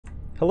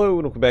Hello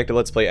and welcome back to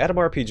Let's Play Atom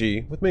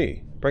RPG with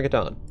me, Bring It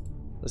On.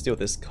 Let's deal with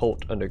this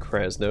cult under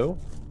Krasno.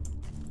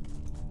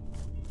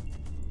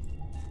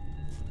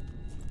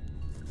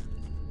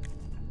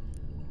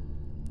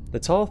 The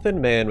tall,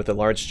 thin man with a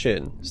large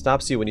chin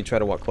stops you when you try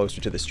to walk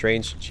closer to the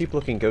strange,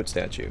 cheap-looking goat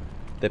statue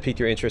that piqued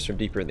your interest from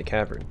deeper in the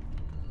cavern.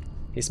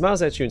 He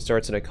smiles at you and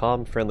starts in a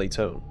calm, friendly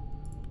tone.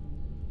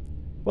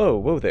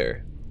 Whoa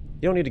there.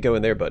 You don't need to go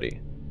in there, buddy.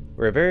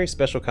 We're a very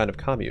special kind of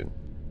commune.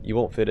 You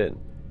won't fit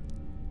in.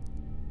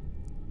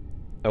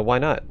 Oh, why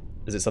not?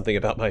 Is it something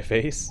about my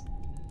face?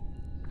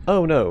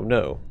 Oh,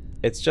 no.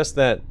 It's just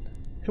that...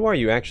 Who are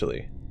you,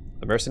 actually?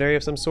 A mercenary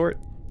of some sort?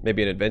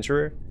 Maybe an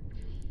adventurer?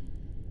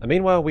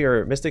 Meanwhile, we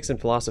are mystics and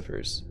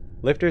philosophers,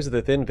 lifters of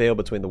the thin veil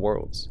between the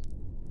worlds.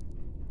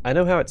 I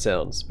know how it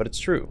sounds, but it's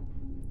true.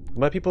 What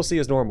my people see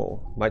as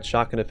normal might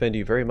shock and offend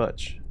you very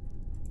much.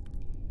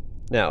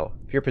 Now,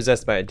 if you're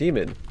possessed by a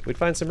demon, we'd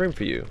find some room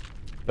for you,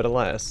 but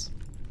alas.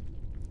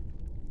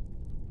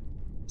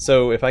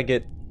 So, if I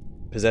get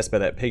possessed by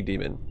that pig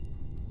demon,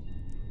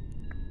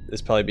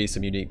 there's probably be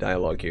some unique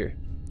dialogue here.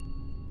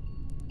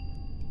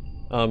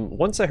 I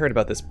heard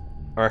about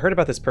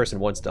this person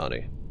once,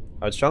 Donnie.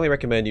 I would strongly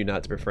recommend you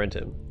not to befriend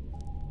him.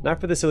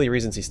 Not for the silly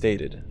reasons he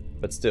stated,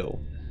 but still.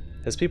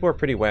 His people are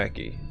pretty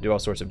wacky, do all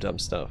sorts of dumb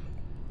stuff.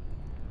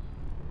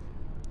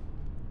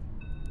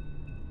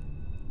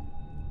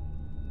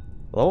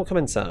 Well, I won't come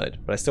inside,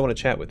 but I still want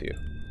to chat with you.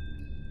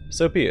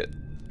 So be it.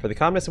 For the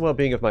calmness and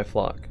well-being of my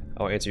flock,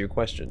 I'll answer your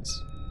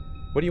questions.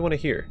 What do you want to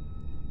hear?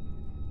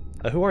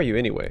 Who are you,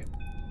 anyway?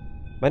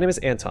 My name is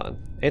Anton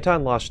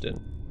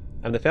Loshton.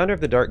 I'm the founder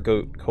of the Dark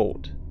Goat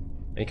cult,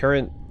 and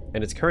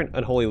its current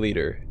unholy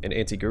leader, and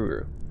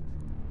anti-guru.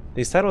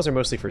 These titles are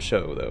mostly for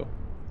show, though.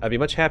 I'd be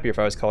much happier if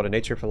I was called a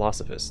nature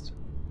philosophist.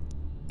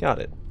 Got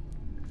it.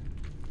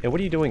 And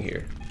what are you doing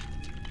here?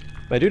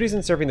 My duties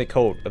in serving the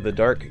cult of the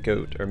Dark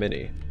Goat are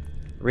many.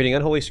 Reading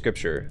unholy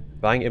scripture,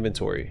 buying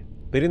inventory,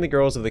 leading the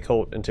girls of the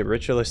cult into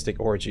ritualistic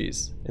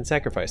orgies, and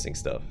sacrificing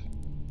stuff.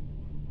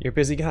 You're a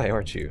busy guy,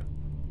 aren't you?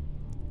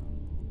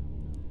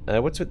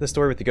 What's with the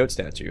story with the goat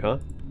statue, huh?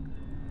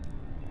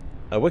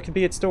 What could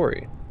be its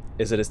story?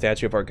 Is it a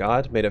statue of our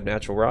god made of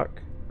natural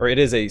rock? Or it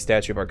is a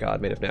statue of our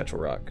god made of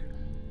natural rock.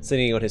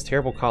 Sitting on his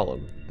terrible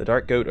column, the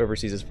Dark Goat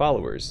oversees his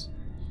followers,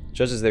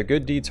 judges their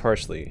good deeds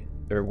harshly,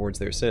 and rewards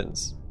their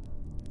sins.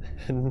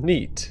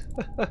 Neat.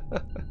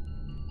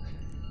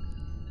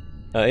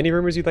 Any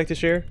rumors you'd like to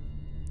share?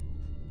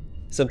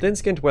 Some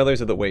thin-skinned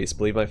dwellers of the Waste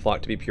believe my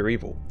flock to be pure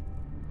evil.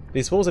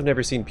 These fools have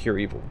never seen pure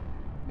evil,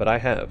 but I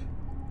have.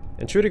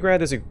 In Trudegrad,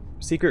 there's a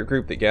secret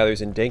group that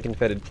gathers in dank and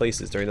fetid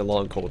places during the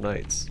long, cold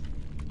nights.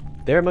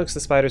 There amongst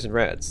the spiders and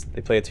rats,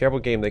 they play a terrible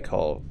game they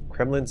call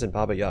Kremlins and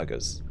Baba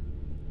Yagas.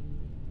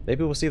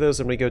 Maybe we'll see those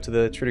when we go to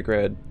the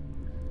Trudegrad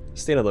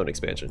standalone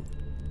expansion.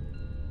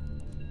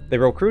 They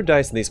roll crude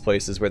dice in these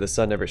places where the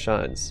sun never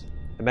shines,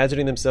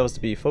 imagining themselves to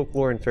be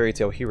folklore and fairy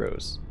tale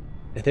heroes.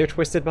 In their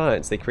twisted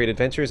minds, they create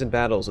adventures and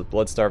battles with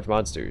blood-starved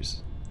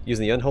monsters,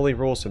 using the unholy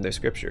rules from their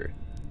scripture.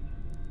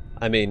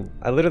 I mean,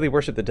 I literally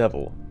worship the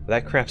devil, but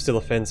that crap still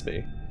offends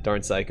me.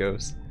 Darn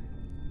psychos.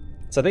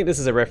 So I think this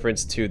is a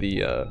reference to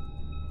the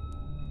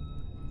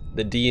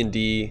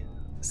D&D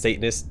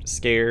Satanist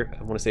scare,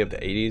 I want to say of the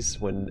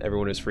 80s, when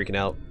everyone was freaking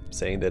out,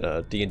 saying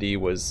that D&D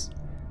was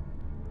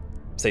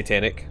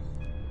satanic,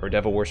 or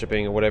devil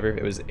worshipping, or whatever.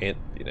 It was,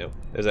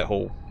 there's that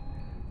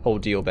whole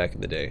deal back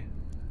in the day.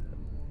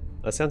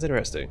 That sounds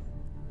interesting.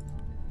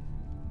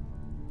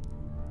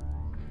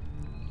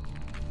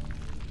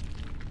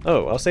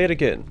 Oh, I'll say it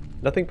again.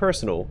 Nothing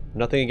personal,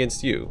 nothing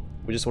against you.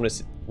 We just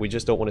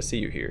don't want to see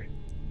you here.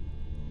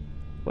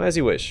 Well, as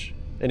you wish.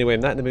 Anyway, I'm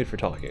not in the mood for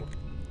talking.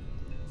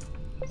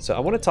 So I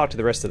want to talk to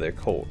the rest of their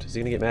cult. Is he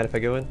gonna get mad if I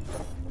go in?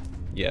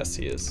 Yes,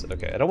 he is.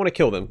 Okay, I don't want to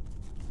kill them.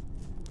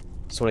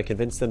 Just want to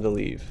convince them to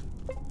leave.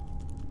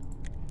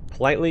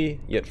 Politely,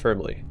 yet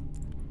firmly.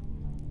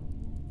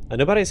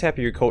 Nobody's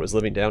happy your cult is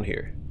living down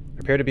here.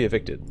 Prepare to be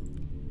evicted.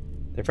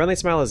 Their friendly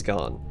smile is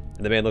gone,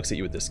 and the man looks at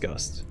you with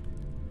disgust.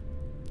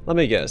 Let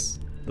me guess.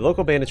 The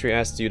local banditry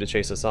asked you to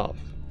chase us off.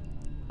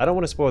 I don't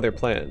want to spoil their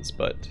plans,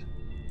 but...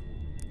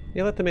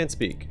 Yeah, let the man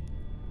speak.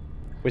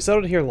 We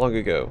settled here long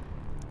ago.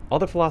 All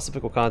the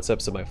philosophical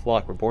concepts of my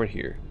flock were born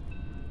here.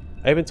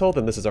 I even told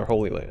them this is our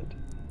holy land.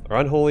 Our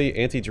unholy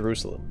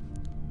anti-Jerusalem.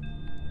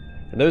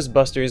 And those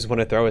busters want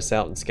to throw us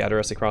out and scatter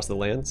us across the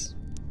lands?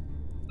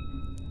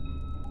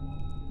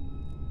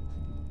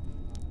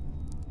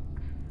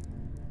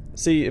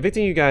 See,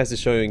 evicting you guys is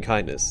showing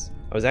kindness.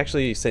 I was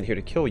actually sent here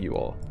to kill you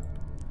all.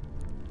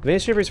 The man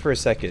shivers for a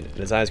second, and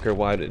his eyes grow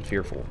wide and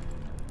fearful.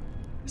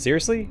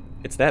 Seriously?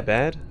 It's that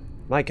bad?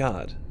 My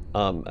god.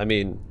 I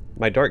mean,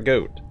 my Dark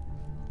Goat.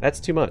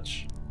 That's too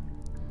much.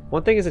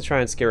 One thing is to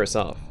try and scare us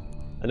off.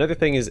 Another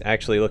thing is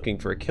actually looking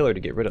for a killer to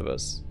get rid of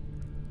us.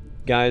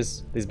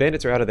 Guys, these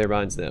bandits are out of their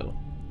minds now.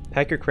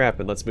 Pack your crap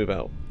and let's move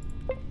out.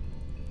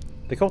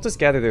 The cultists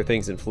gather their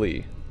things and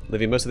flee,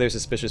 leaving most of their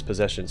suspicious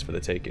possessions for the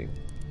taking.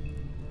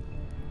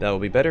 That will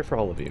be better for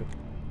all of you.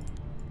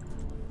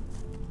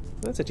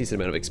 That's a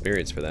decent amount of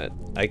experience for that.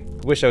 I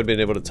wish I would have been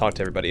able to talk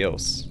to everybody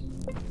else.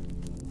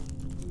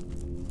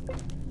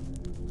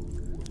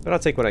 But I'll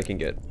take what I can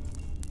get.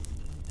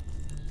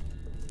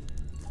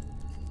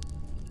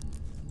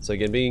 So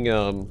again, being, I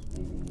can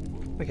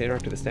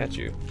interact with the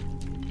statue.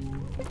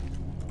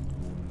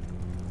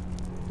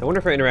 I wonder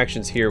if our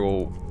interactions here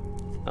will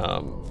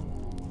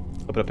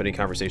open up any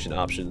conversation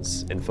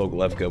options in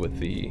Fogolevka with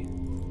the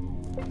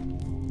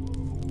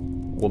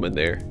woman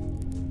there.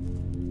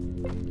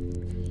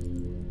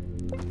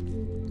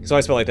 So I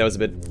always felt like that was a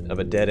bit of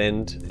a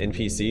dead-end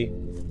NPC.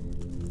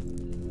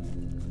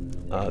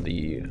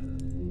 The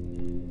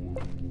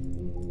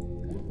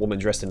woman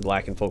dressed in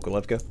black in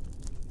Fogolevka.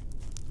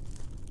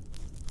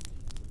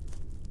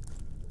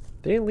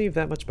 They didn't leave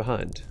that much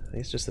behind. I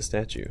think it's just the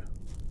statue.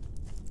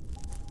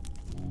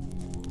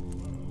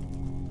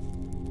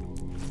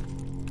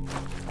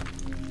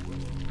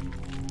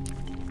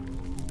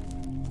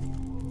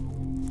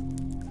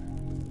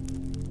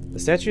 The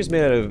statue is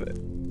made out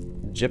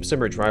of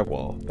gypsum or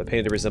drywall, but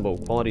painted to resemble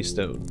quality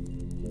stone.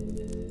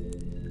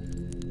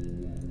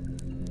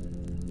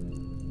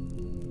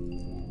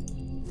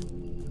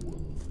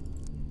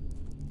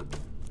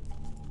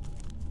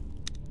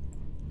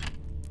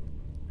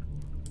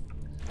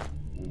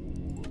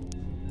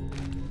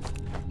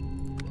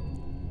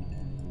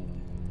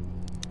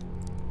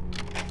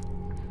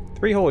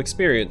 Three whole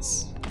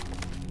experience.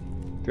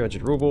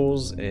 300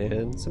 rubles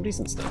and some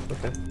decent stuff.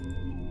 Okay.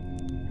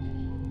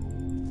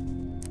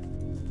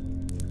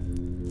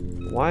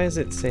 Why is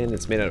it saying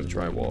it's made out of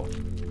drywall?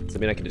 Does that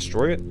mean I can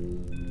destroy it?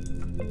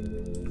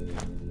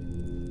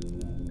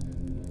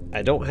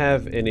 I don't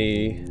have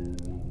any...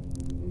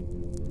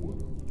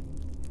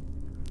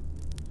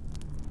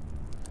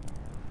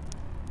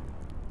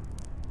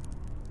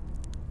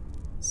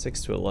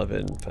 Six to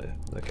 11.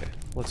 Okay,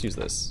 let's use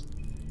this.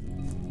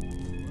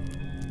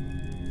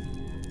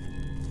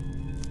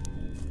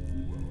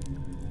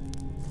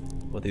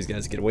 Want these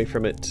guys to get away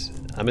from it.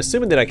 I'm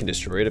assuming that I can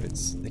destroy it if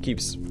it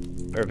keeps,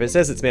 or if it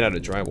says it's made out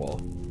of drywall.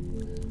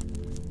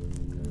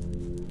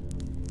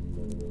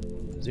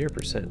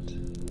 0%.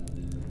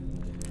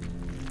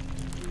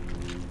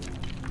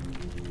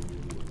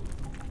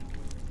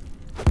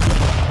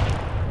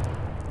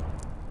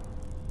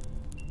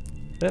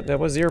 Yep, that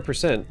was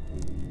 0%.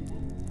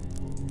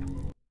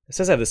 It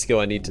says I have the skill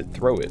I need to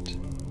throw it.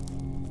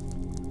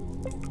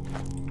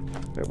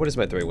 Alright, what is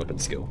my throwing weapon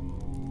skill?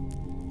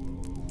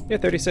 Yeah,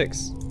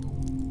 36.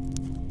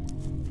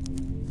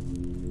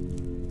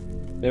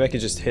 Maybe I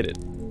could just hit it.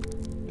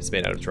 It's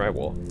made out of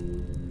drywall.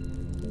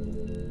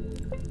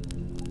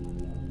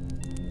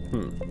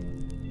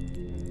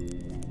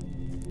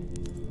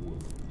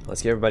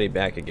 Let's get everybody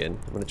back again.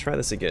 I'm gonna try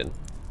this again.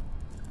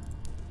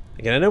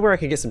 Again, I know where I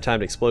can get some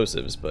timed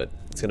explosives, but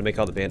it's gonna make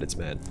all the bandits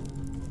mad.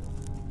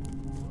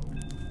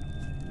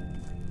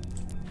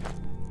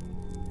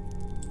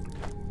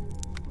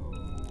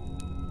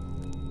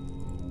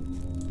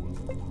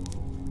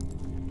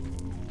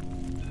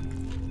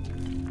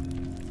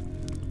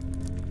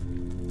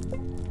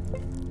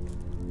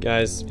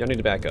 Guys, y'all need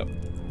to back up.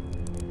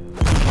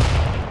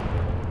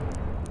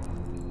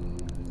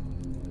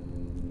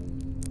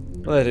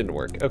 Well, that didn't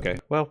work. Okay,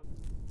 well.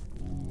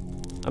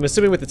 I'm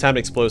assuming with the timed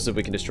explosive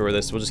we can destroy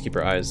this. We'll just keep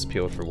our eyes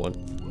peeled for one.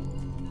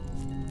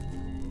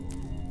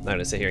 I'm not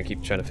gonna sit here and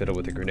keep trying to fiddle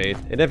with the grenade.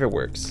 It never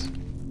works.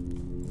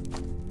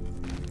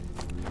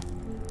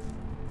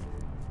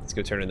 Let's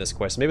go turn in this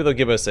quest. Maybe they'll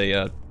give us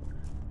a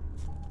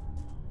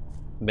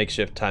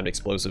makeshift timed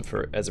explosive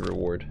as a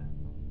reward.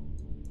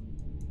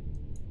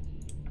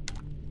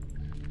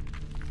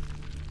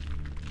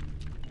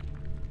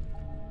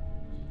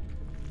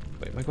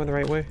 Wait, am I going the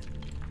right way?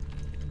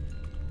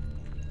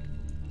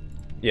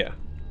 Yeah.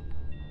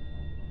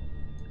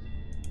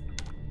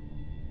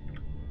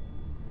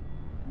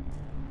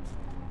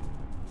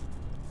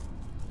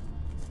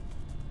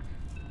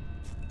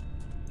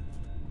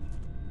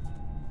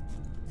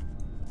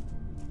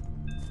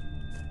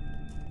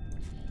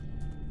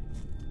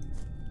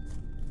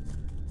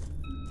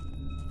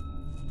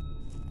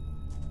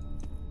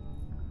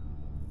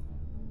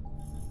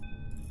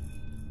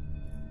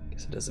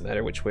 Guess it doesn't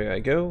matter which way I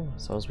go,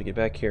 as long as we get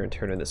back here and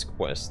turn in this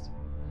quest.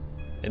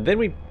 And then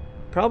we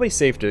probably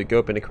safe to go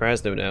up into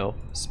Krasno now,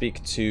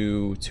 speak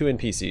to two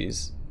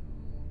NPCs.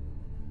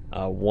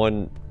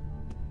 One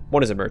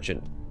is a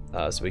merchant,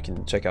 so we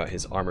can check out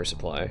his armor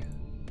supply,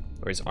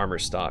 or his armor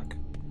stock.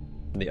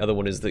 And the other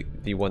one is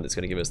the one that's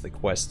going to give us the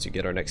quest to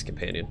get our next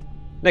companion.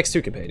 Next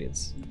two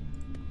companions.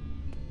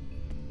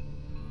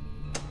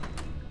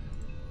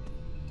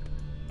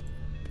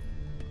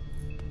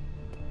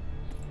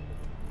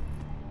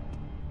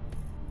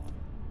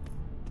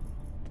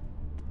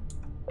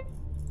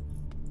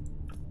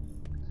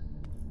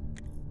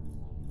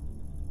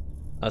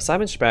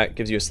 Simon Spack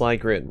gives you a sly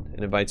grin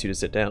and invites you to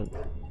sit down.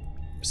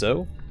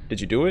 So, did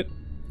you do it?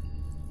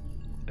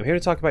 I'm here to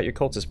talk about your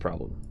cultist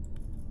problem.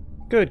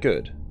 Good,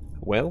 good.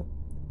 Well,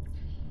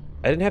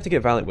 I didn't have to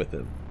get violent with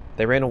them.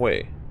 They ran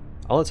away.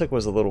 All it took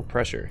was a little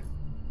pressure.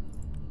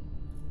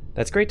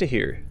 That's great to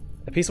hear.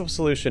 A peaceful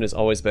solution is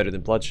always better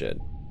than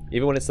bloodshed,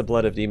 even when it's the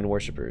blood of demon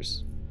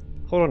worshippers.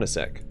 Hold on a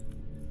sec.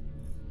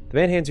 The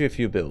man hands you a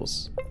few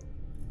bills.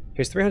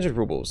 Here's 300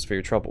 rubles for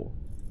your trouble.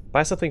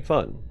 Buy something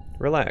fun,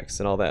 relax,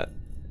 and all that.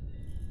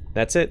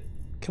 That's it?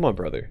 Come on,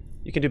 brother.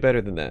 You can do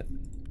better than that.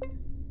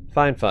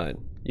 Fine,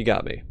 fine. You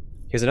got me.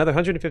 Here's another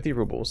 150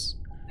 rubles.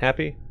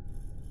 Happy?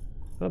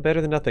 Well,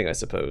 better than nothing, I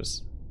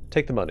suppose.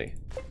 Take the money.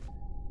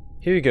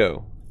 Here you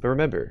go. But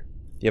remember,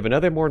 you have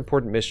another more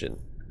important mission,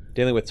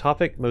 dealing with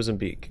Topik,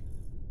 Mozambique.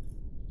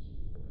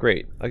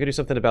 Great. I'll go do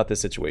something about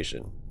this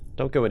situation.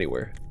 Don't go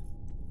anywhere.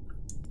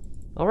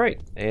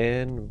 Alright,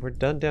 and we're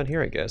done down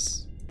here, I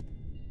guess.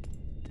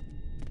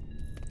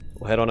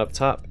 We'll head on up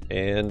top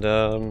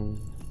and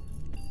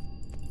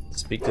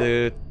speak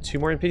to 2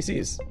 more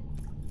NPCs.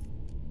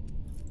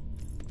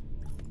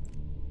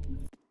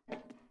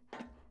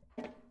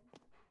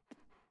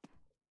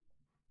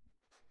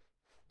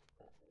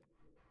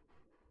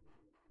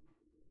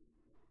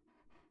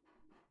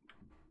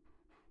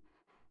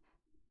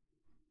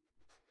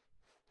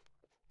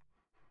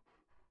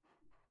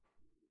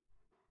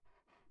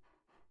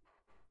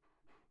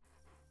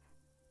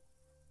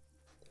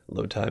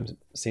 Load time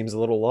seems a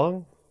little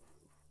long.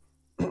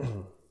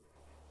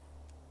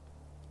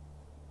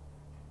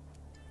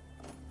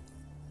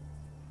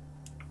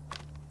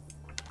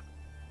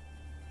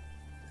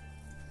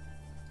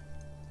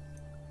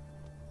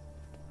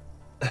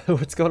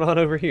 What's going on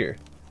over here?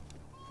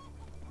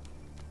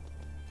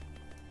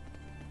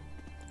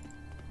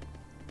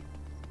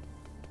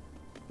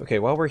 Okay,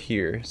 while we're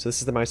here, so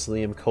this is the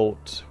Mycelium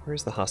cult.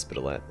 Where's the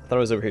hospital at? I thought it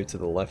was over here to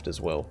the left as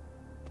well.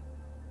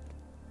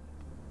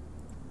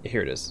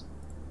 Here it is.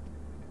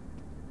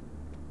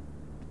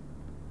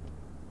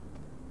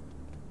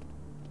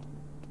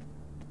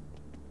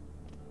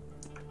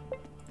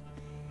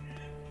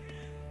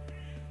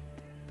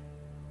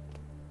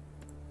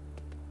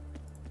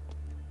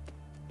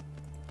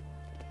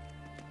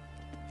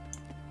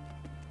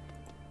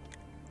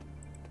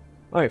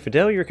 Alright,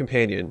 Fidel, your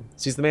companion,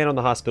 sees the man on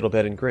the hospital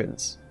bed and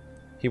grins.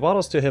 He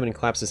waddles to him and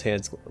claps his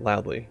hands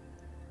loudly.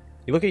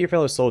 You look at your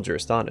fellow soldier,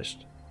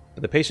 astonished,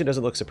 but the patient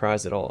doesn't look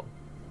surprised at all.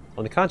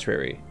 On the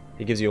contrary,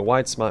 he gives you a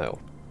wide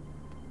smile.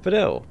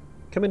 Fidel,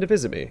 come in to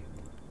visit me.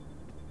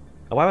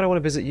 Why would I want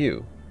to visit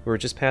you? We were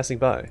just passing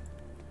by.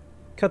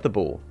 Cut the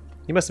bull.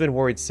 You must have been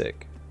worried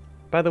sick.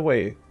 By the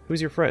way,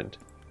 who's your friend?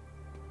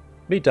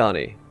 Meet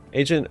Donnie,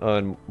 agent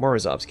on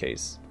Morozov's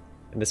case.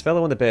 And this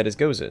fellow on the bed is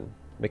Gozin,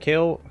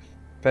 Mikhail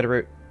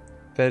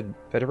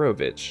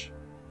Fedorovich,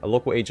 a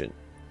local agent.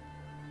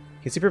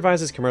 He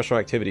supervises commercial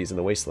activities in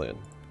the Wasteland.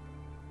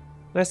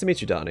 Nice to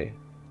meet you, Donnie.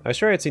 I was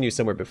sure I had seen you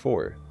somewhere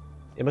before.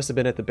 It must have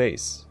been at the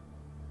base.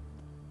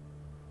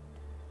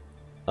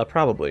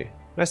 Probably.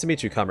 Nice to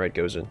meet you, Comrade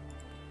Gozin.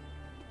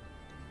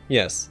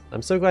 Yes,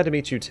 I'm so glad to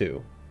meet you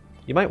too.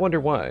 You might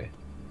wonder why.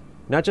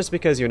 Not just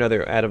because you're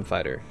another atom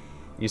fighter.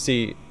 You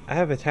see, I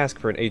have a task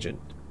for an agent.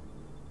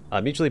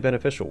 A mutually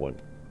beneficial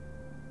one.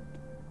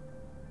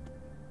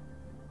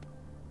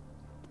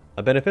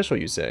 A beneficial,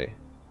 you say?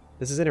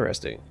 This is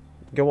interesting.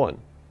 Go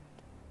on.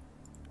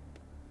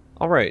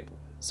 Alright,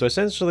 so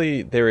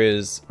essentially there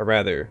was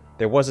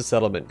a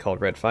settlement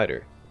called Red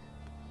Fighter.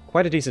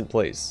 Quite a decent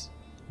place.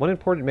 One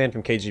important man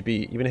from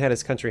KGB even had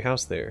his country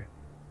house there.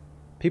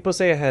 People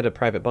say I had a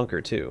private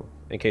bunker too,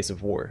 in case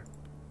of war.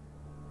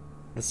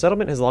 The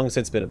settlement has long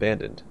since been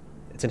abandoned.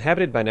 It's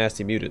inhabited by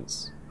nasty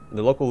mutants, and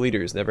the local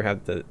leaders never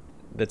have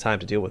the time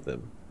to deal with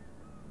them.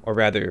 Or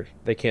rather,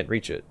 they can't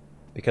reach it,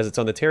 because it's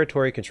on the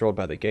territory controlled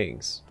by the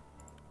gangs.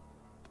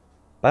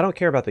 But I don't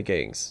care about the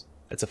gangs.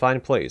 It's a fine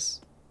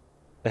place.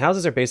 The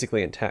houses are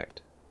basically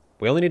intact.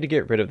 We only need to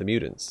get rid of the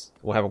mutants.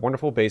 We'll have a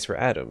wonderful base for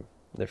Adam,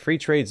 and a free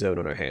trade zone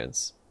on our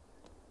hands.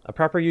 A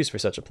proper use for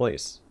such a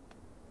place.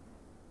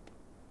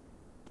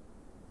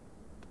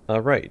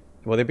 Right.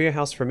 Will there be a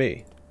house for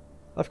me?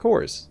 Of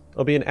course.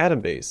 It'll be an Adam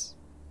base.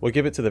 We'll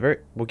give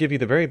you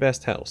the very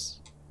best house.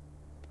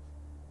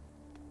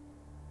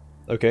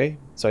 Okay,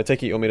 so I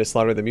take it you want me to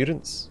slaughter the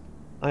mutants?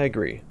 I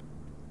agree.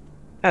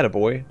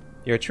 Attaboy.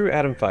 You're a true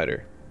Atom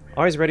fighter.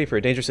 Always ready for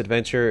a dangerous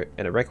adventure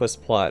and a reckless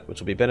plot which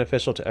will be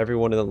beneficial to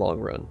everyone in the long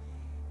run.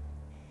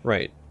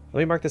 Right. Let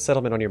me mark the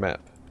settlement on your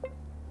map.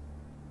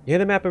 You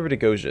hand the map over to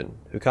Gozin,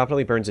 who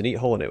confidently burns a neat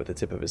hole in it with the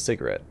tip of his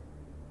cigarette.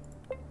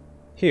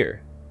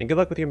 Here, and good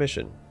luck with your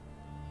mission.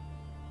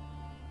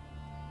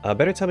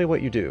 Better tell me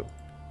what you do.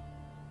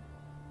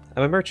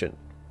 I'm a merchant.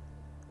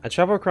 I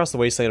travel across the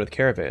wasteland with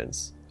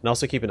caravans, and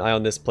also keep an eye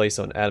on this place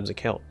on Adam's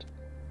account.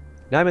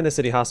 Now I'm in the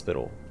city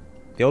hospital.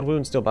 The old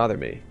wounds still bother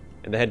me,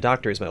 and the head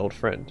doctor is my old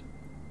friend.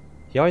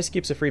 He always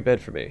keeps a free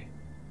bed for me,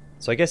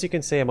 so I guess you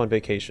can say I'm on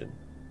vacation.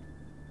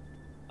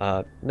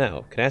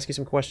 Now, can I ask you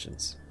some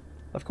questions?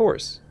 Of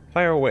course.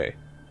 Fire away.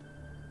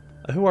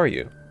 Who are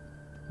you?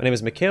 My name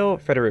is Mikhail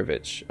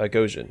Fedorovich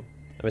Gozin.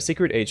 I'm a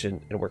secret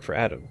agent and work for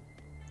Adam.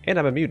 And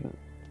I'm a mutant.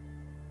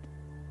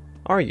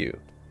 Are you?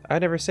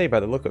 I'd never say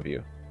by the look of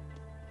you.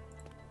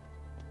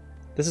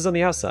 This is on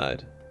the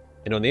outside,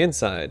 and on the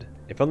inside,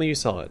 if only you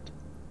saw it.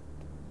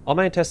 All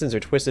my intestines are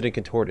twisted and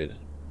contorted.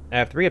 I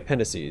have 3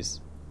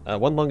 appendices,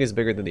 One lung is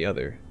bigger than the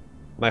other.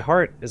 My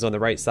heart is on the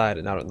right side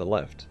and not on the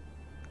left.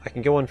 I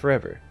can go on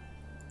forever.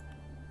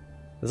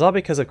 It's all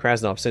because of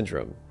Krasnov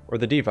syndrome, or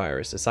the D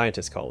virus, as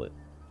scientists call it.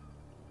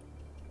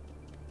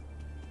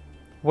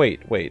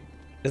 Wait.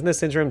 Isn't this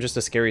syndrome just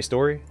a scary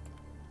story?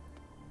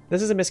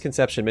 This is a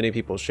misconception many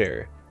people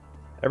share.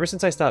 Ever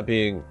since I stopped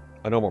being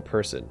a normal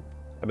person,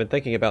 I've been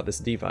thinking about this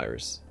D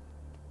virus.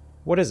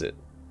 What is it?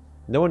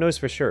 No one knows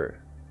for sure.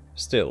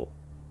 Still,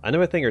 I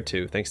know a thing or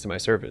two thanks to my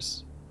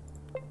service.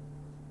 The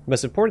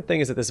most important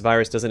thing is that this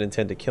virus doesn't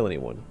intend to kill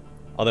anyone,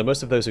 although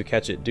most of those who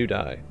catch it do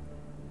die.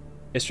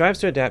 It strives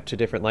to adapt to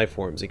different life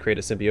forms and create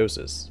a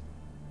symbiosis.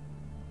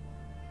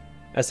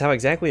 As to how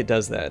exactly it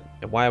does that,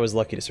 and why I was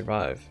lucky to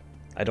survive,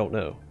 I don't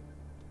know.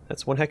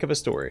 That's one heck of a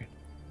story.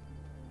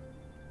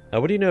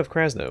 What do you know of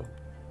Krasno?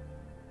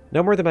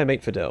 No more than my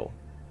mate Fidel.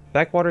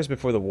 Backwaters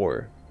before the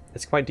war.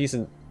 It's quite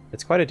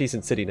a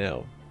decent city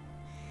now.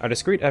 Our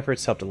discreet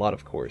efforts helped a lot,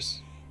 of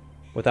course.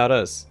 Without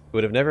us, it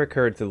would have never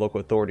occurred to the local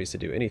authorities to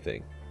do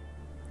anything.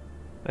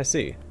 I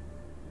see.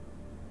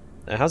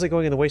 How's it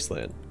going in the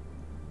Wasteland?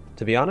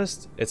 To be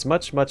honest, it's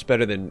much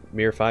better than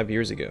mere 5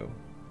 years ago.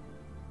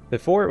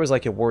 Before, it was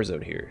like a war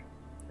zone here,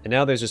 and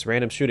now there's just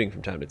random shooting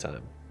from time to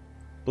time.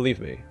 Believe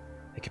me,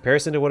 in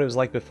comparison to what it was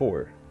like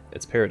before,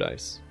 it's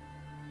paradise.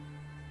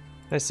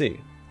 I see.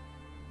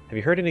 Have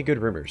you heard any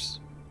good rumors?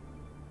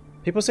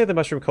 People say the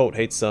Mushroom Cult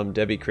hates some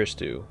Debbie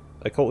Christou,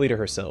 a cult leader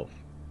herself.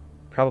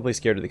 Probably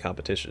scared of the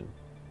competition.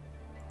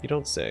 You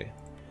don't say.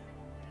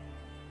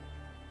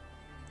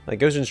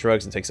 Gojin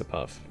shrugs and takes a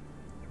puff.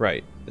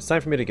 Right, it's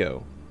time for me to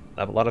go.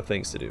 I have a lot of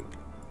things to do.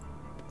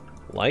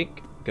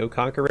 Like, go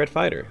conquer Red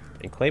Fighter,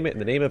 and claim it in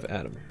the name of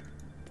Adam.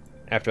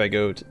 After I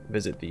go to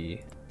visit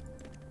the...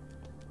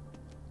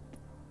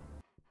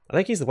 I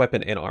think he's the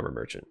weapon and armor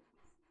merchant.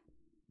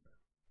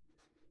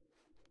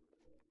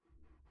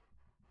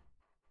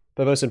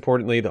 But most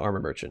importantly, the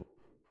armor merchant.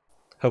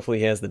 Hopefully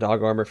he has the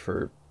dog armor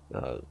for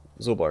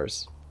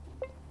Zulbars.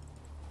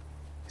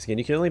 Because again,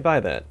 you can only buy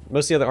that.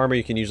 Most of the other armor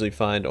you can usually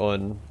find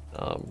on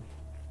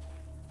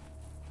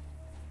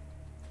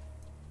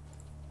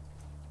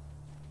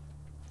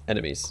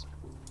enemies.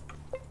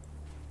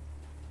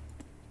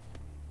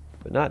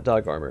 But not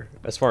dog armor,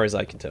 as far as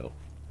I can tell.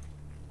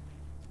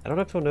 I don't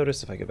know if he'll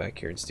notice if I go back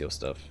here and steal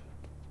stuff.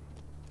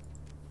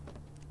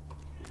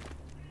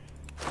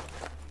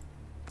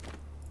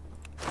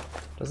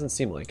 Doesn't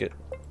seem like it.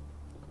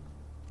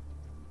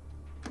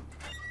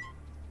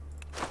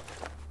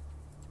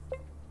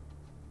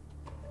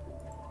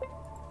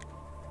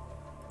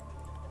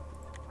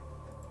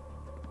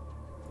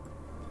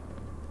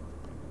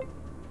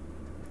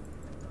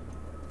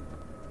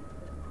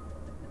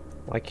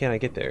 Why can't I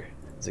get there?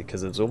 Is it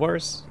because of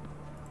Zulbars?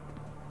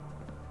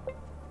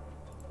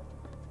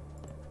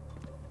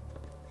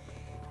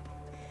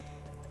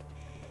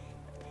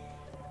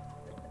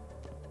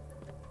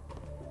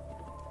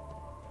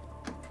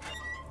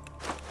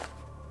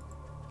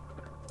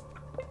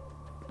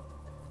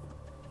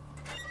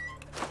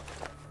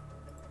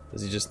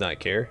 Does he just not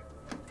care?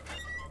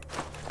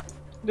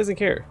 He doesn't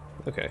care.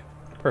 Okay,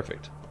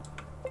 perfect.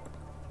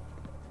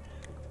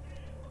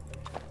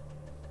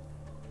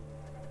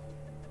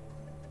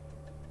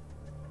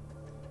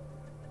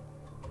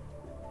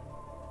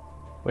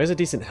 Where's a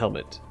decent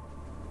helmet?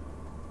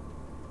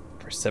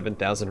 For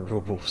 7,000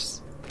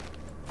 rubles.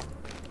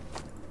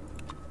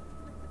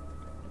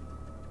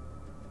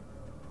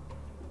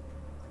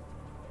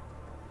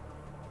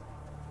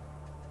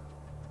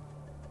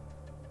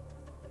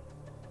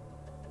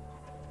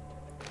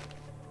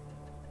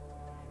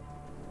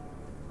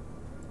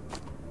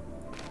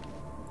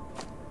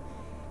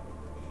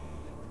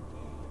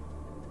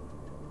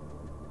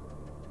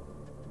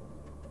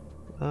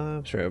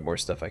 I'm sure I have more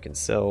stuff I can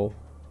sell.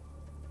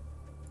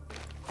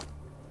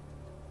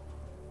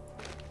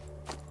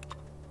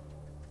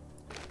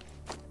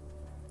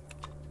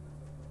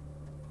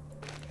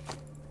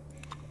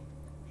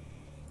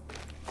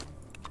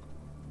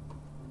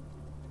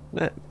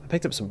 I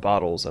picked up some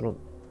bottles.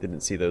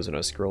 Didn't see those when I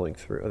was scrolling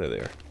through. Oh, there they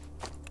are.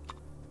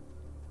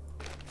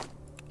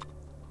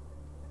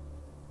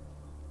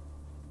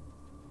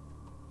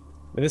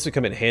 And this would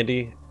come in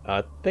handy.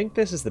 I think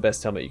this is the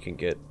best helmet you can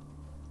get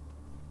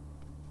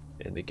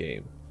in the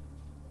game.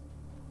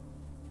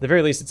 At the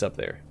very least, it's up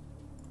there.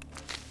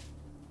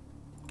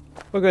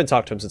 We'll go ahead and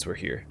talk to him since we're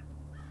here.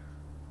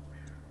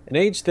 An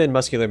aged-thin,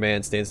 muscular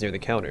man stands near the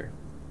counter.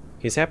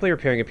 He's happily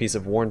repairing a piece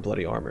of worn,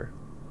 bloody armor.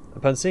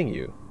 Upon seeing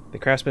you, the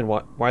craftsman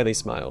wryly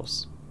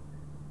smiles.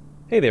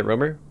 Hey there,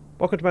 roamer.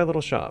 Welcome to my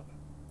little shop.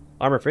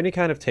 Armor for any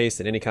kind of taste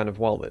and any kind of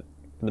wallet,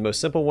 from the most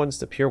simple ones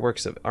to pure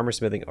works of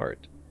armor-smithing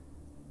art.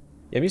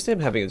 Yeah, I'm used to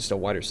him having just a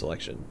wider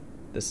selection.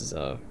 This is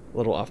a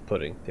little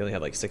off-putting. They only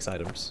have like 6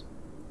 items.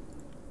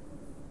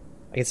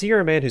 I can see you're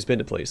a man who's been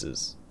to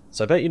places,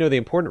 so I bet you know the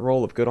important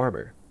role of good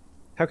armor.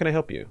 How can I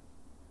help you?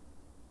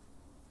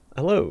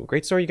 Hello,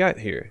 great store you got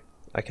here.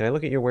 Can I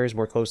look at your wares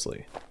more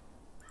closely?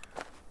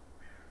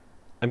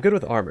 I'm good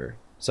with armor,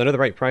 so I know the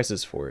right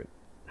prices for it.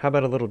 How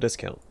about a little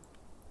discount?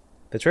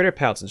 The trader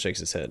pouts and shakes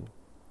his head.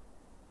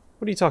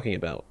 What are you talking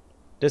about?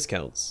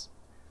 Discounts.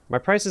 My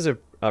prices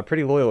are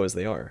pretty loyal as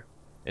they are,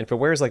 and for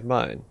wares like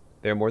mine,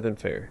 they are more than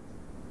fair.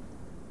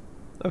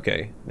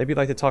 Okay, maybe you'd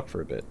like to talk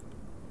for a bit.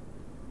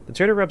 The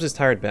trader rubs his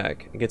tired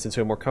back and gets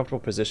into a more comfortable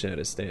position at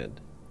his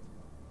stand.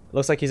 It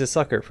looks like he's a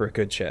sucker for a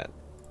good chat.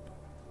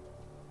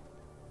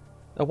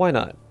 Oh, why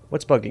not?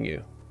 What's bugging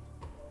you?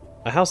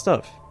 How's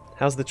stuff?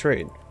 How's the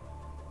trade?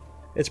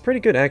 It's pretty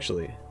good,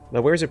 actually. My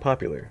wares are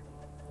popular.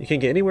 You can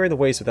get anywhere in the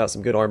waste without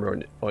some good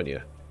armor on you.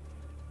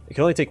 It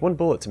can only take one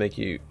bullet to make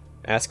you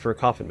ask for a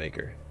coffin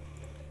maker.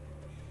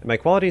 And my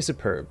quality is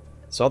superb,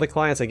 so all the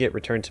clients I get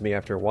return to me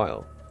after a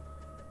while.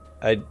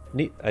 I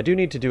do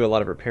need to do a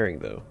lot of repairing,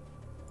 though.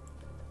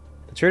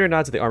 The trader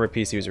nods at the armor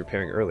piece he was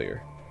repairing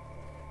earlier.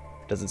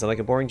 Doesn't sound like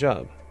a boring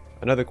job.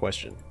 Another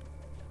question.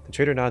 The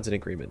trader nods in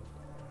agreement.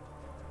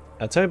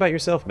 Tell me about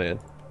yourself, man.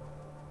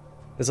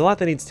 There's a lot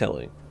that needs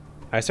telling.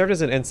 I served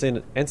as an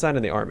ensign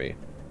in the army.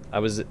 I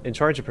was in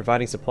charge of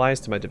providing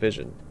supplies to my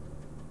division.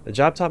 The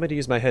job taught me to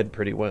use my head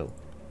pretty well.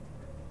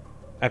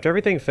 After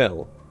everything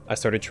fell, I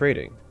started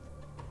trading.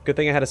 Good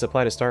thing I had a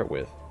supply to start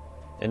with.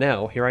 And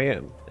now, here I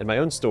am, in my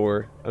own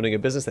store, owning a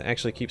business that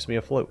actually keeps me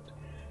afloat.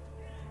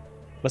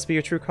 Must be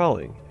your true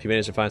calling, if you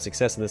manage to find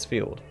success in this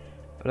field.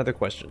 Another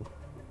question.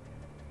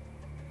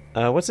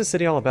 What's this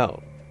city all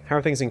about? How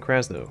are things in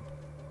Krasno?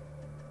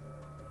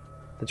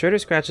 The trader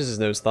scratches his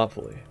nose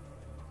thoughtfully.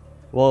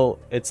 Well,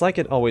 it's like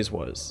it always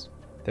was.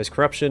 There's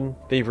corruption,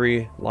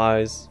 thievery,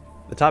 lies.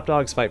 The top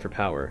dogs fight for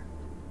power.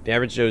 The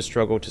average Joes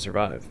struggle to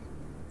survive.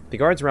 The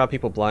guards rob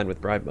people blind with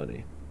bribe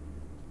money.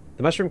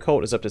 The mushroom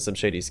cult is up to some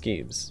shady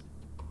schemes.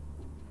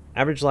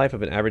 Average life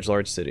of an average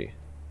large city.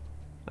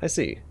 I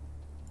see.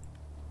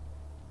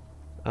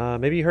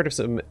 Maybe you heard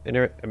some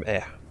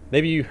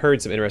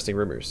interesting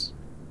rumors.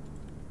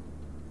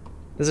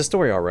 There's a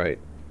story, all right.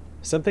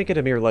 Some think it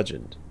a mere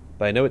legend,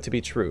 but I know it to be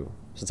true,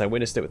 since I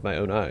witnessed it with my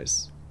own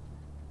eyes.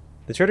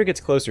 The trader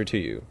gets closer to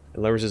you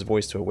and lowers his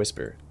voice to a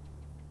whisper.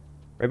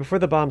 Right before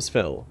the bombs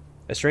fell,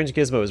 a strange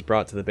gizmo was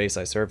brought to the base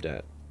I served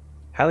at.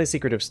 Highly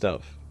secretive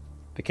stuff.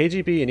 The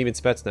KGB and even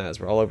Spetsnaz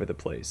were all over the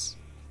place.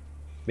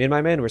 Me and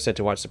my men were sent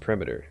to watch the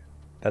perimeter.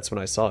 That's when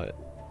I saw it.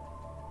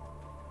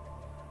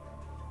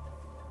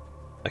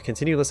 I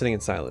continue listening in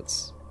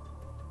silence.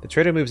 The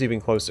trader moves even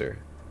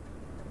closer.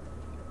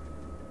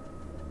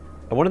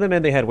 And one of the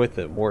men they had with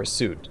them wore a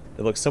suit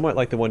that looked somewhat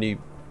like the one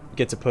you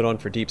get to put on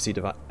for deep-sea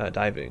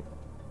diving.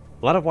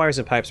 A lot of wires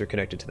and pipes are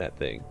connected to that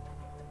thing.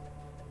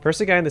 First,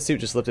 the guy in the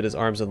suit just lifted his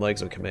arms and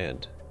legs with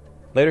command.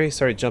 Later, he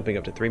started jumping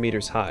up to 3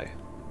 meters high.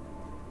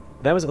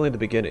 But that was only the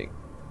beginning.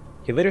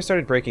 He later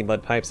started breaking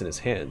lead pipes in his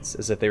hands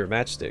as if they were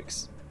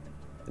matchsticks.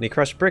 And he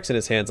crushed bricks in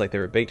his hands like they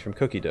were baked from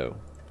cookie dough.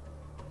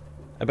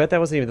 I bet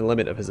that wasn't even the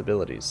limit of his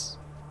abilities.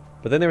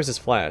 But then there was this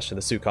flash and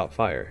the suit caught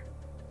fire.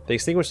 They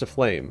extinguished the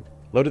flame,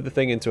 loaded the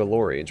thing into a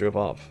lorry, and drove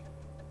off.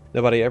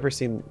 Nobody ever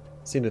seen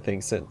the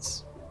thing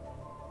since.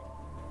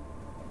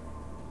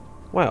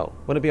 Wow,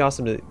 wouldn't it be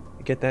awesome to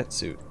get that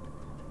suit?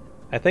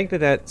 I think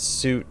that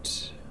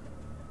suit,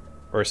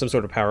 or some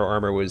sort of power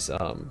armor, was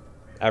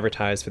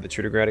advertised for the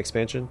Trudegrad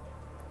expansion.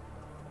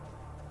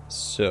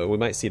 So we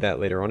might see that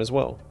later on as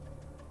well.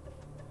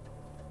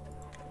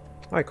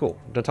 Alright, cool.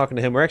 I'm done talking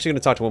to him. We're actually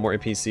going to talk to one more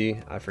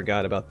NPC. I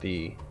forgot about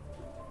the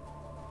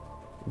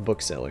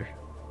bookseller.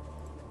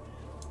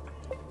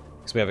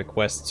 Because we have a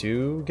quest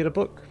to get a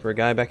book for a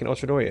guy back in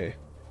Ultradoye.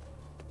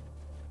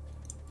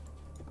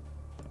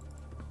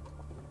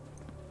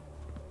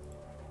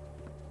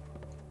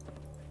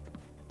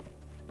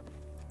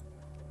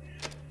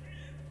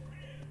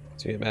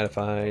 So you get mad if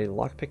I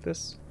lockpick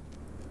this?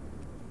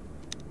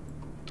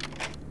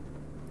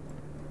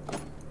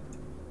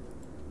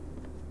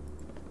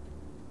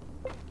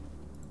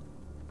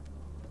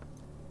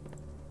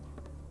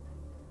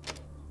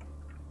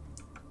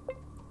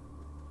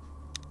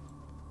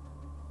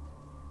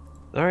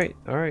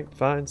 Alright,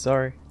 fine,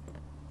 sorry.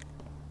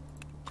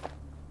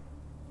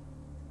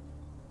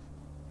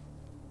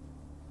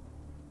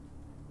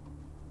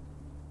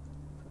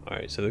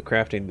 Alright, so they're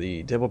crafting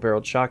the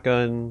double-barreled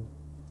shotgun,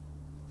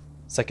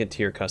 second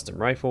tier custom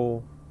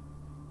rifle.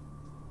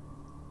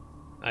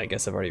 I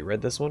guess I've already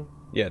read this one.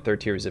 Yeah,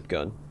 third tier zip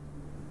gun.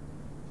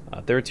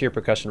 Third tier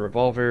percussion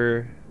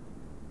revolver,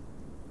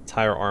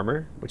 tire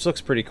armor, which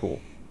looks pretty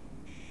cool.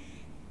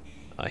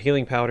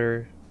 Healing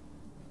powder,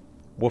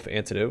 wolf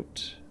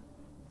antidote.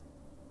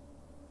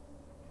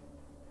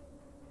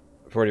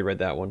 I've already read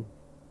that one.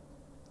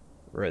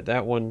 Read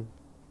that one.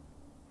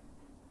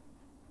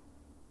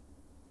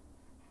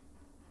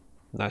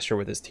 Not sure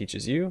what this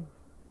teaches you.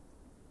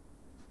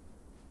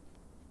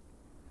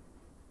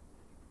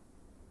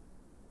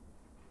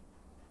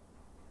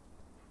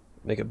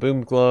 Make a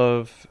boom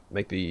glove.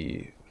 Make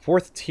the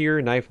 4th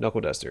tier knife knuckle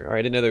duster. Alright,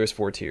 I didn't know there was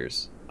 4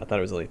 tiers. I thought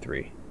it was only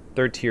 3.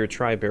 3rd tier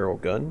tri-barrel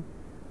gun.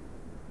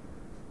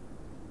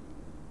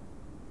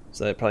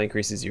 So that probably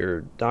increases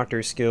your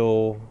doctor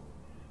skill.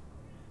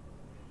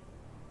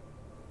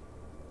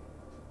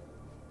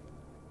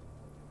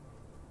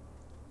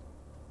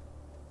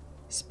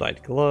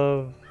 Spiked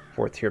glove.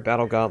 4th tier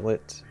battle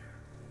gauntlet.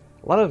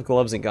 A lot of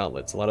gloves and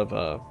gauntlets, a lot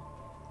of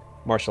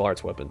martial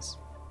arts weapons.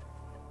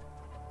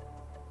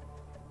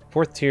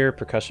 4th tier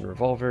percussion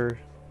revolver,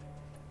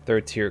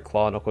 3rd tier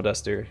claw knuckle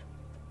duster,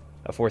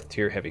 a 4th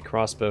tier heavy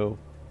crossbow.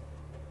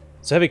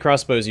 So heavy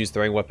crossbows use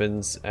throwing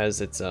weapons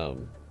as its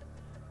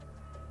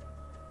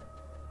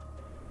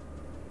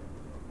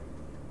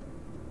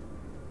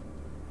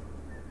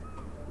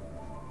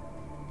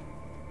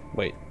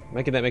Wait, am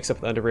I getting that mixed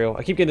up with Underrail?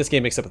 I keep getting this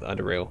game mixed up with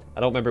Underrail.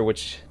 I don't remember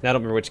which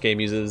game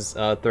uses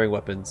throwing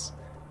weapons.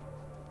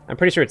 I'm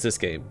pretty sure it's this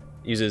game.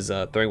 It uses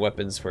throwing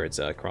weapons for its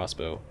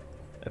crossbow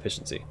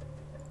efficiency.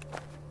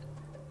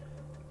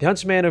 The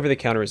hunchman over the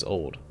counter is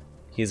old.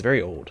 He is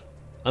very old.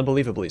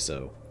 Unbelievably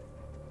so.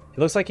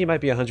 He looks like he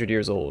might be 100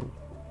 years old,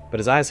 but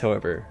his eyes,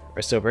 however,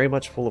 are still very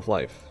much full of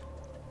life.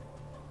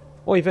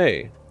 Oy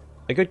vey,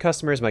 a good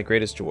customer is my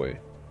greatest joy.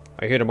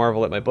 Are you here to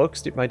marvel at my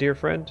books, my dear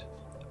friend?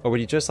 Or would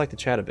you just like to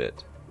chat a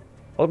bit?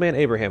 Old man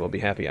Abraham will be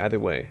happy either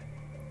way.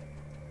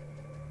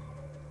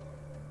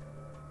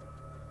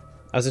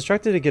 I was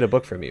instructed to get a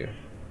book from you.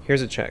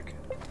 Here's a check.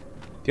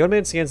 The old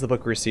man scans the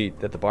book receipt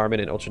that the barman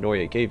in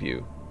Ultranoia gave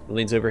you and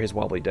leans over his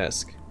wobbly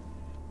desk.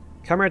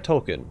 Comrade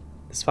Tolkien,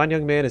 this fine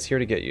young man is here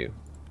to get you.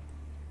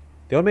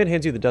 The old man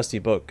hands you the dusty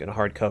book and a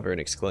hard cover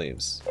and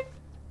exclaims,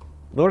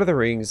 Lord of the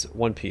Rings,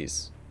 One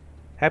Piece.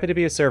 Happy to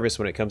be of service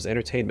when it comes to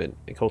entertainment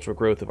and cultural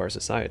growth of our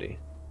society.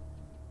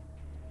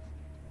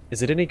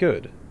 Is it any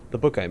good? The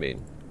book, I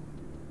mean.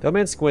 The old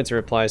man squints and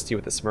replies to you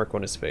with a smirk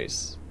on his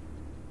face.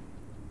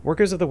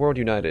 Workers of the world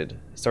united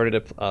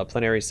started a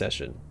plenary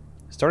session.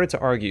 Started to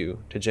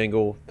argue, to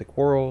jangle, to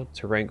quarrel,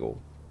 to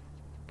wrangle.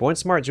 But one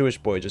smart Jewish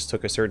boy just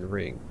took a certain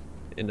ring,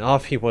 and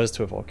off he was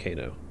to a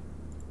volcano.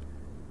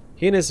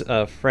 He and his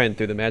friend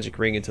threw the magic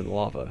ring into the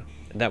lava,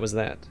 and that was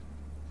that.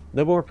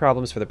 No more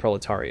problems for the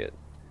proletariat,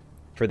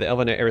 for the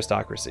elven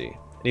aristocracy,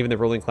 and even the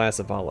ruling class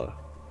of Vala.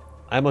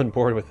 I'm on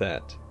board with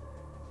that.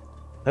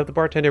 I hope the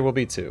bartender will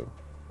be too.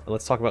 And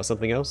let's talk about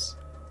something else.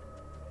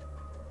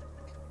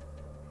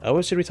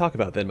 What should we talk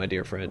about then, my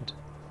dear friend?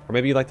 Or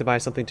maybe you'd like to buy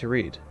something to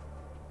read.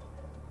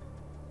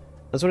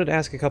 I just wanted to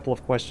ask a couple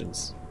of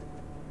questions.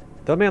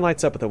 The old man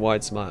lights up with a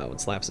wide smile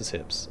and slaps his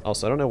hips.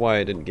 Also, I don't know why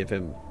I didn't give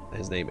him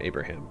his name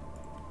Abraham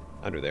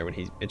under there when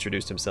he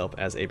introduced himself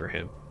as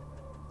Abraham.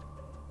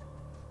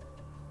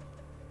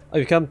 Oh,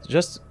 you've come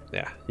just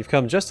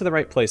to the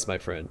right place, my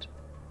friend.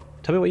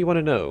 Tell me what you want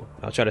to know.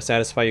 I'll try to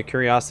satisfy your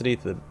curiosity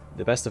to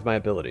the best of my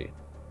ability.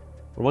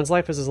 When one's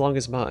life is as long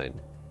as mine,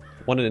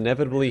 one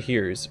inevitably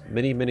hears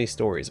many, many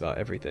stories about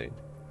everything.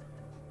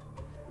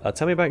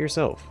 Tell me about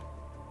yourself.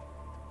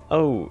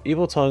 Oh,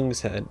 evil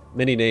tongues had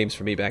many names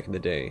for me back in the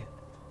day,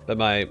 but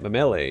my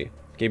mamele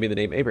gave me the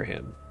name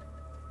Abraham.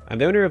 I'm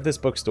the owner of this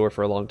bookstore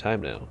for a long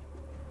time now.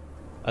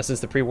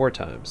 Since the pre-war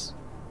times.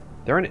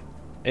 There aren't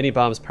any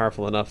bombs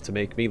powerful enough to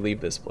make me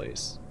leave this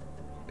place,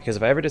 because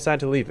if I ever decide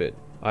to leave it,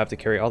 I'll have to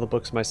carry all the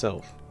books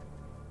myself.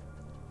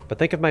 But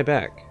think of my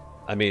back.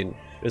 I mean,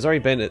 it has already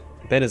bent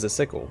as a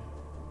sickle.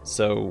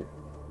 So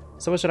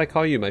what should I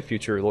call you, my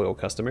future loyal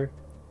customer?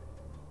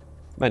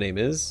 My name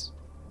is...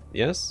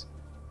 Yes?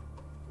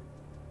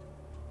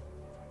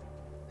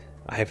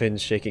 I have been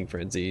shaking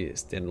frenzy,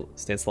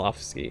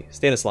 Stanislavski.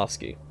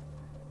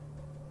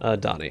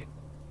 Donnie.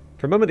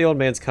 For a moment the old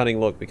man's cunning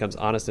look becomes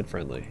honest and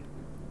friendly.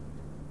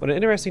 What an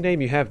interesting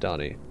name you have,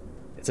 Donnie.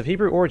 It's of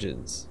Hebrew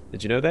origins.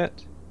 Did you know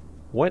that?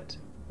 What?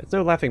 It's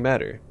no laughing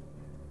matter.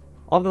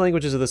 All the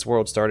languages of this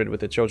world started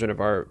with the children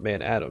of our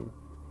man Adam.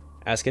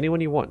 Ask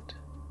anyone you want.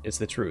 It's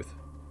the truth.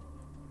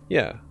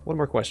 Yeah, one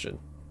more question.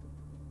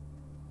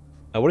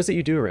 What is it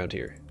you do around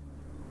here?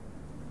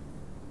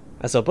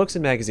 I sell books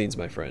and magazines,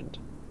 my friend.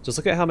 Just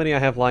look at how many I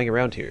have lying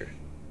around here.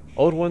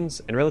 Old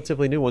ones, and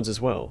relatively new ones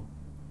as well.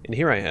 And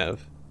here I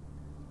have...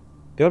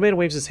 The old man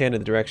waves his hand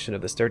in the direction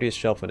of the sturdiest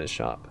shelf in his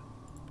shop.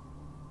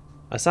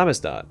 A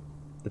samizdat,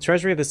 the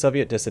treasury of the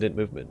Soviet dissident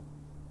movement.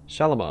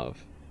 Shalamov,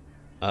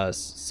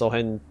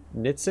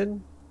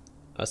 Solzhenitsyn,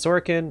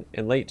 Sorokin,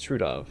 and late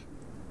Trudov.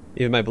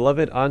 Even my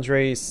beloved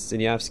Andrei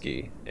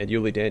Sinyavsky and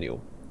Yuli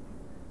Daniel.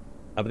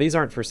 But these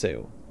aren't for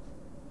sale.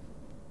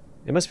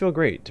 It must feel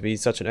great to be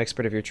such an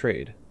expert of your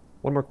trade.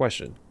 One more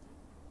question.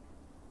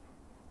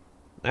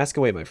 Ask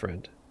away, my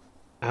friend.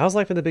 How's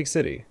life in the big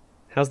city?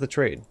 How's the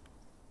trade?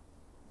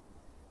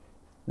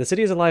 The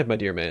city is alive, my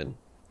dear man.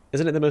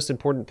 Isn't it the most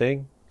important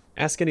thing?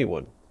 Ask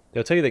anyone.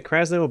 They'll tell you that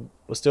Krasno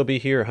will still be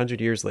here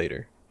 100 years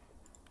later.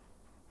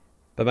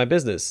 But my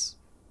business,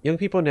 young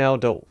people now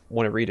don't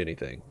want to read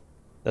anything.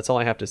 That's all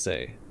I have to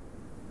say.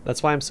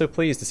 That's why I'm so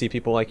pleased to see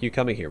people like you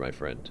coming here, my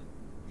friend.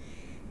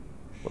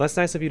 Well, that's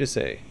nice of you to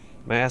say.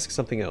 May I ask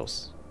something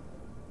else?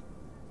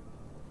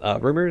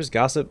 Rumors,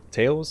 gossip,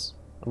 tales?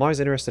 I'm always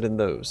interested in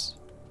those.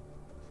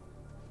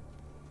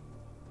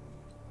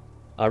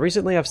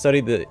 Recently I've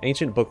studied the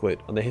ancient booklet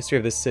on the history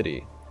of this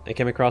city and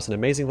came across an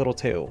amazing little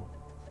tale.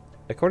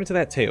 According to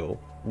that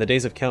tale, in the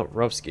days of Count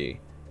Rovsky,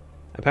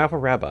 a powerful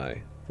rabbi,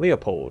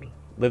 Leopold,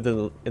 lived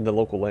in the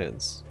local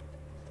lands.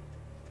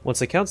 Once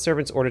the Count's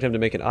servants ordered him to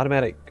make an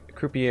automatic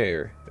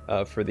croupier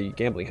for the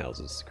gambling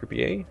houses.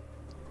 Croupier?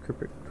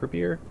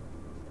 Croupier?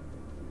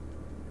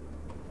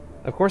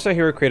 Of course our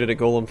hero created a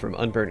golem from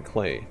unburnt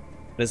clay.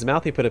 In his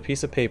mouth he put a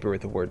piece of paper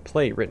with the word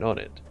play written on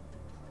it.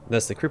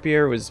 Thus the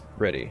croupier was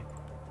ready.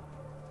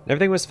 And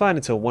everything was fine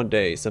until one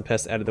day some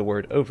pest added the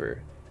word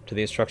over to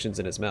the instructions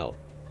in his mouth.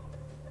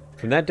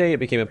 From that day it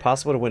became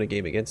impossible to win a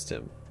game against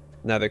him,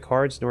 neither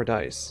cards nor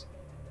dice.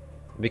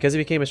 And because he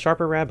became a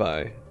sharper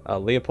rabbi,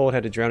 Leopold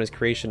had to drown his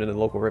creation in a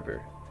local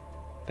river.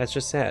 That's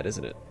just sad,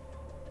 isn't it?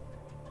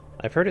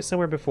 I've heard it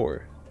somewhere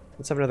before.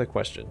 Let's have another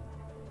question.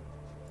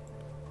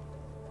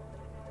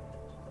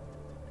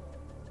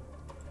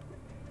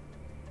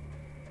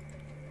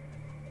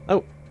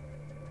 Oh!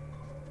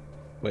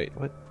 Wait,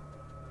 what?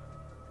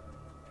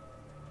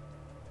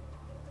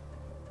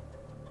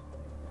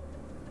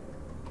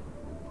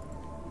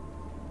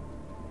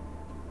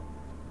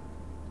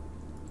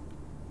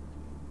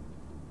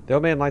 The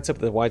old man lights up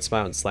with a wide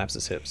smile and slaps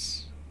his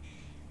hips.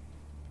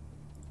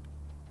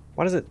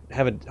 Why does it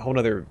have a whole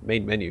other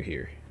main menu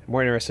here? I'm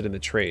more interested in the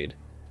trade.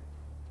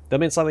 The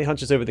old man slightly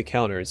hunches over the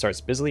counter and starts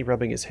busily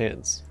rubbing his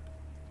hands.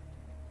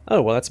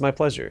 Oh, well, that's my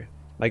pleasure.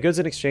 My goods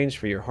in exchange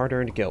for your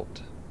hard-earned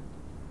guilt.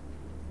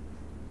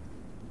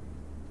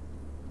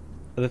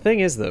 The thing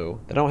is,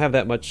 though, that I don't have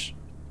that much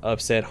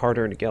of said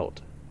hard-earned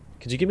guilt.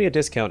 Could you give me a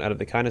discount out of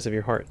the kindness of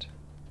your heart?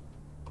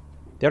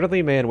 The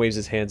elderly man waves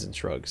his hands and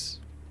shrugs.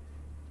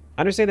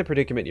 I understand the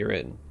predicament you're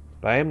in,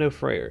 but I am no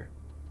friar.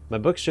 My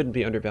books shouldn't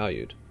be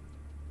undervalued.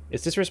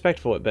 It's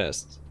disrespectful at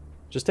best.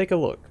 Just take a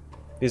look.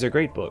 These are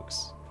great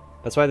books.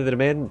 That's why they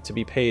demand to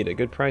be paid a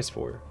good price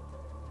for.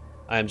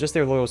 I am just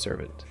their loyal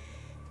servant.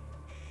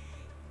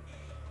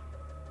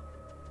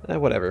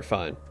 Whatever,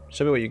 fine.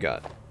 Show me what you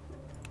got.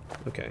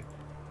 Okay.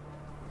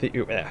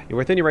 You're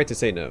within your right to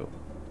say no.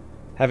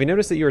 Having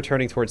noticed that you are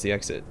turning towards the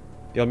exit,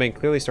 the old man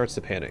clearly starts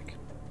to panic.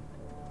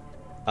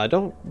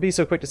 Don't be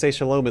so quick to say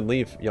shalom and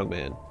leave, young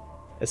man.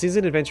 A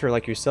seasoned adventurer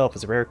like yourself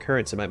is a rare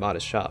occurrence in my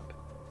modest shop.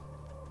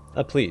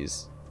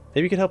 Please,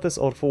 maybe you could help this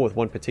old fool with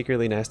one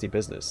particularly nasty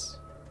business.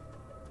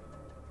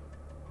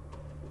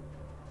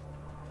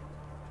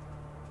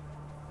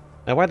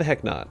 Now why the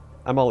heck not?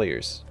 I'm all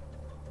ears.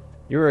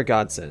 You're a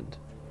godsend.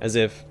 As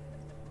if...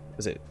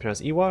 is it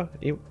pronounced Iwa?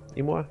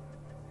 Imwa?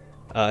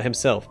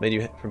 Himself made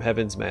you from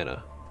heaven's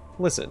manna.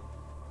 Listen.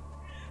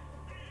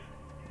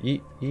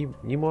 Yimwa?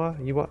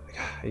 Yiwa?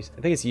 I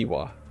think it's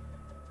Yiwa.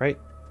 Right?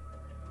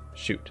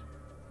 Shoot.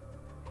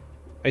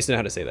 I used to know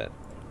how to say that.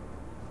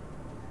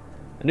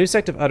 A new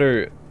sect of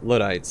utter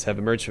Luddites have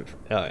emerged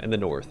in the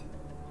north.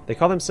 They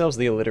call themselves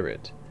the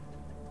illiterate.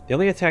 They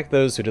only attack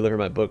those who deliver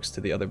my books to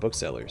the other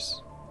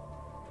booksellers.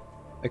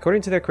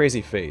 According to their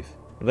crazy faith,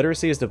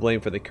 illiteracy is to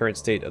blame for the current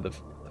state of the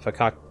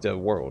fakakta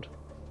world.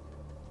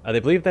 They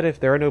believe that if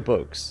there are no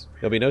books,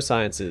 there'll be no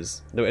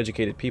sciences, no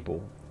educated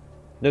people,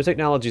 no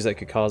technologies that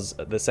could cause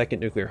the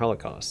second nuclear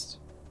holocaust.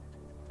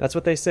 That's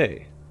what they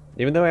say.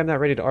 Even though I am not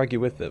ready to argue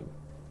with them,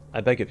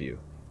 I beg of you,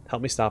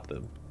 help me stop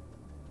them.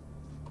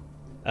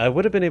 I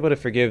would have been able to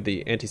forgive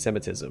the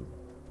anti-Semitism,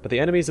 but the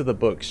enemies of the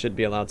book should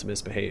be allowed to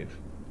misbehave.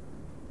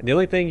 And the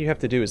only thing you have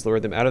to do is lure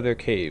them out of their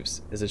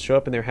caves, is to show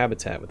up in their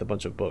habitat with a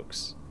bunch of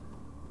books.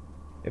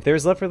 If there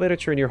is love for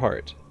literature in your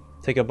heart,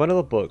 take a bundle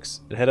of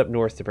books and head up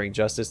north to bring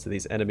justice to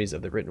these enemies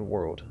of the written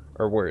world,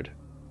 or word.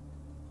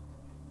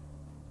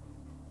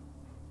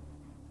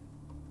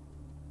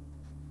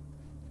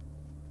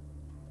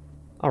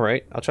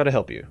 Alright, I'll try to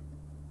help you.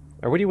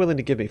 Or what are you willing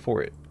to give me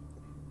for it?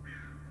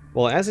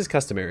 Well, as is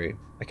customary,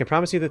 I can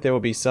promise you that there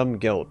will be some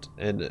guilt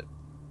and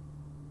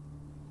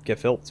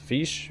gefilte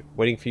fiche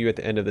waiting for you at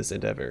the end of this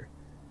endeavor.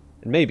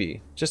 And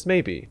maybe, just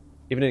maybe,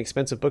 even an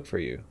expensive book for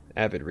you,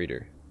 avid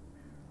reader.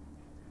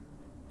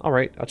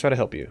 Alright, I'll try to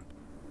help you.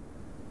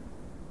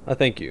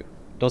 Thank you.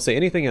 Don't say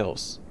anything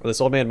else, or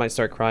this old man might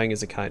start crying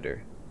as a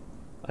kinder.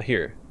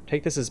 Here,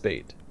 take this as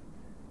bait.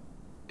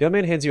 The old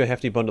man hands you a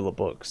hefty bundle of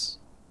books.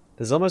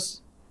 This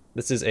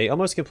is a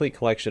almost complete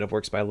collection of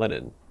works by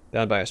Lenin,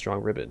 bound by a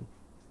strong ribbon.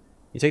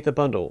 You take the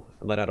bundle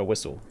and let out a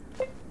whistle.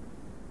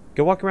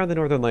 Go walk around the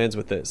northern lands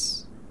with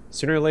this.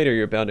 Sooner or later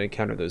you're bound to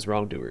encounter those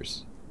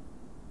wrongdoers.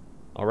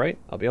 Alright,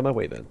 I'll be on my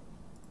way then.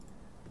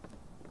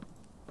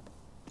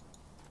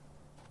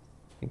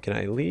 And can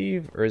I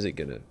leave, or is it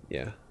gonna...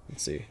 yeah,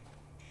 let's see.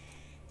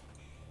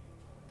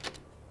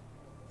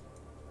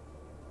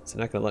 Is it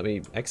not gonna let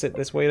me exit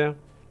this way now?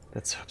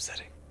 That's so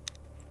upsetting.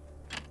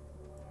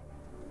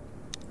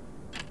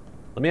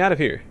 Let me out of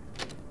here.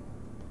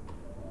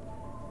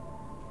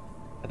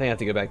 I think I have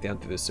to go back down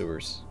through the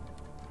sewers.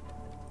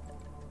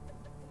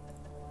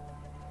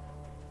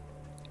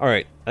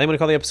 Alright, I think I'm going to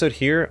call the episode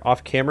here.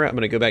 Off camera, I'm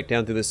going to go back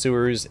down through the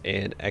sewers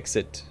and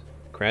exit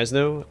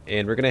Krasno.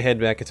 And we're going to head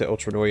back into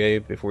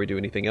Ultranoye before we do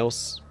anything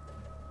else.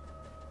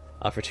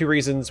 For two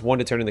reasons. One,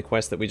 to turn in the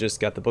quest that we just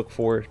got the book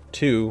for.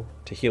 Two,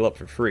 to heal up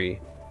for free.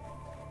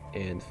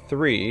 And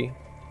three...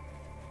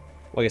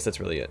 well, I guess that's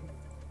really it.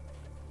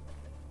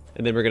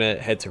 And then we're going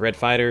to head to Red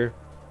Fighter,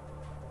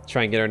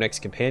 try and get our next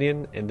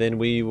companion, and then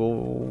we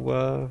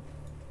will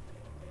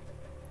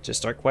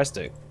just start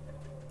questing.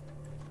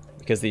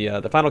 Because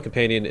the final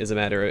companion is a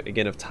matter,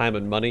 again, of time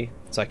and money,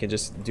 so I can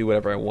just do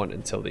whatever I want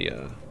until the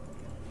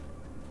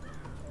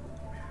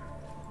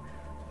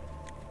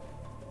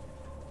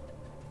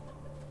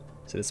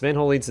So this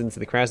manhole leads into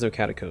the Krasno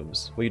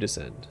Catacombs. Will you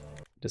descend?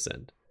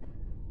 Descend.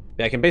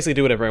 Yeah, I can basically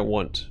do whatever I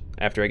want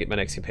after I get my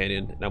next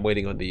companion, and I'm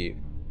waiting on the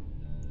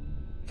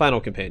final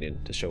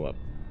companion to show up.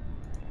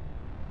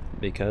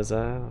 Because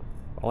all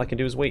I can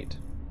do is wait.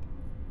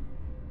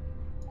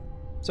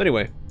 So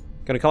anyway,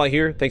 gonna call it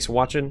here. Thanks for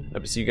watching. I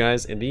will see you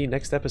guys in the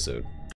next episode.